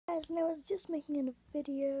guys, and I was just making a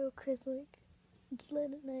video because, like, it's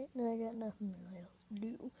late at night and I got nothing really else to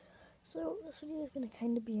do. So this video is going to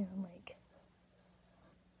kind of be on, like,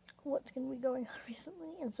 what's going to be going on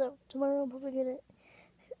recently. And so tomorrow I'm probably going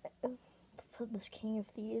to put this King of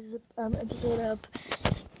Thieves episode up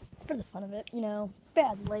just for the fun of it. You know,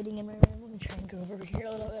 bad lighting in my room. Let me try and go over here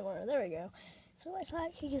a little bit more. There we go. So I saw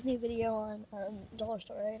Kika's new video on dollar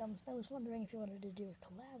store items. I was wondering if you wanted to do a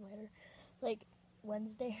collab later, like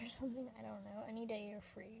Wednesday or something. I don't know. Any day you're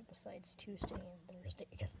free besides Tuesday and Thursday,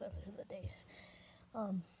 because those are the days.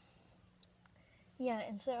 Yeah,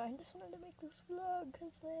 and so I just wanted to make this vlog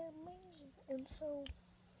because they're amazing. And so,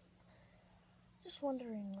 just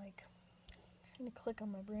wondering, like, trying to click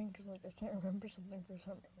on my brain because, like, I can't remember something for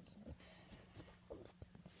some reason.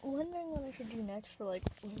 Wondering what I should do next for, like,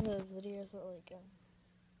 one of those videos that, like,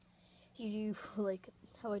 you do, like,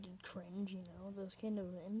 how I did cringe, you know, those kind of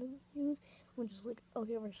random videos, which is like,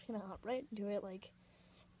 okay, we're just gonna hop right into it, like,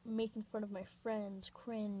 making fun of my friends,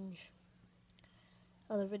 cringe,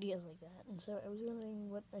 other videos like that. And so I was wondering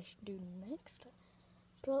what I should do next.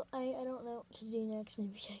 But I don't know what to do next.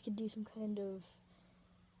 Maybe I could do some kind of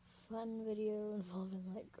fun video involving,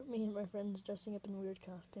 like, me and my friends dressing up in weird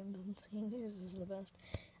costumes and saying this is the best.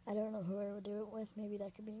 I don't know who I would do it with. Maybe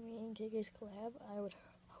that could be me and KK's collab. I would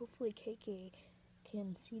hopefully KK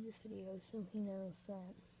can see this video so he knows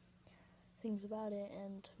that things about it,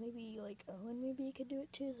 and maybe, like, Owen maybe could do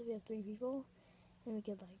it too, so we have 3 people, and we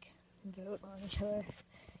could, like, vote on each other.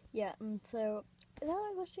 Yeah, and so,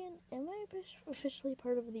 another question, am I officially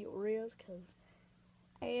part of the Oreos? Because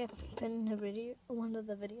I have been in one of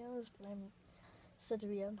the videos, but I'm said to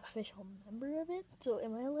be an official member of it, so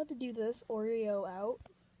am I allowed to do this, Oreo out?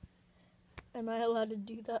 Am I allowed to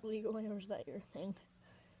do that legally, or is that your thing?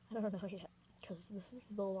 I don't know yet, because this is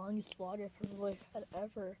the longest vlog I've probably had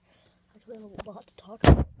ever. Actually, I have a lot to talk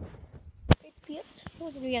about. It's the episode we're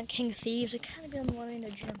going to be on King of Thieves. I kind of been wanting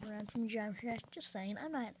to jump around from Jam Dash. Just saying,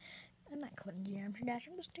 I'm not quitting Jam Dash.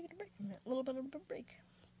 I'm just taking a break from it, a little bit of a break.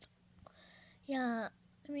 Yeah,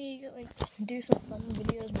 I mean, like, do some fun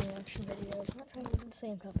videos, reaction videos. I'm not trying to say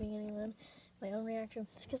I'm copying anyone. My own reactions,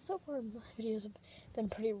 because so far my videos have been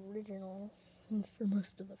pretty original for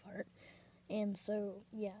most of the part. And so,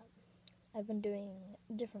 yeah, I've been doing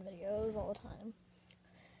different videos all the time.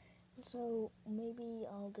 And so, maybe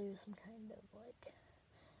I'll do some kind of, like,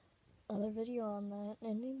 other video on that.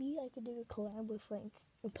 And maybe I could do a collab with, like,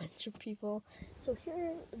 a bunch of people. So here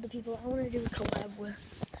are the people I want to do a collab with.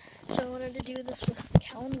 So I wanted to do this with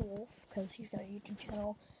Callen, because he's got a YouTube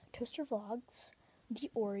channel, Toaster Vlogs, the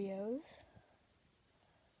Oreos,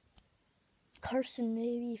 Carson.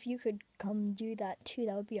 Maybe if you could come do that too,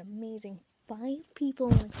 that would be amazing. 5 people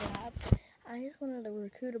in the collab. I just wanted to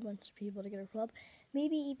recruit a bunch of people to get a club.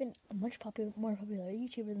 Maybe even a much more popular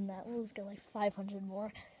YouTuber than that. We'll just get like 500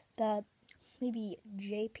 more. But maybe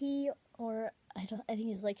JP, or I think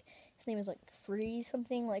his name is like Free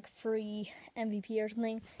something, like Free MVP or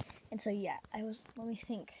something. And so yeah, let me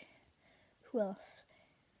think. Who else?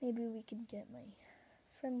 Maybe we could get my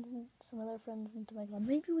friends and some other friends into my club.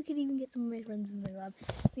 Maybe we could even get some of my friends into the club.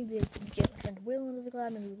 Maybe we could get my friend Will into the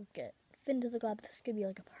club. Maybe we could get Finn to the club. This could be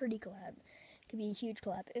like a party collab. It could be a huge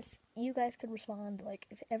collab. If you guys could respond, like,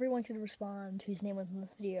 if everyone could respond whose name was in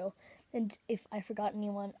this video, and if I forgot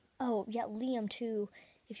anyone, oh yeah, Liam too,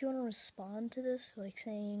 if you want to respond to this, like,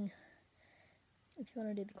 saying if you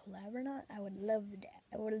want to do the collab or not, I would love that.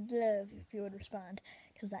 I would love if you would respond,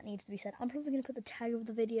 because that needs to be said. I'm probably going to put the tag of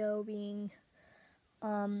the video being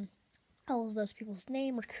all of those people's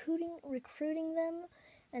name, recruiting them,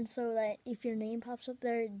 and so that if your name pops up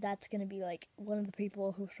there, that's going to be, like, one of the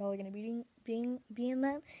people who's probably going to be in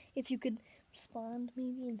that. If you could respond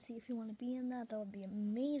maybe and see if you want to be in that, that would be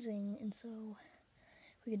amazing. And so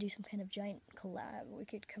we could do some kind of giant collab. We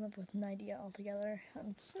could come up with an idea altogether.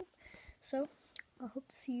 And so I hope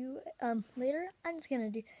to see you later. I'm just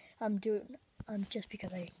going to do it just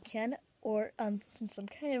because I can, or since I'm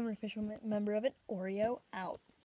kind of an official member of it, Oreo out.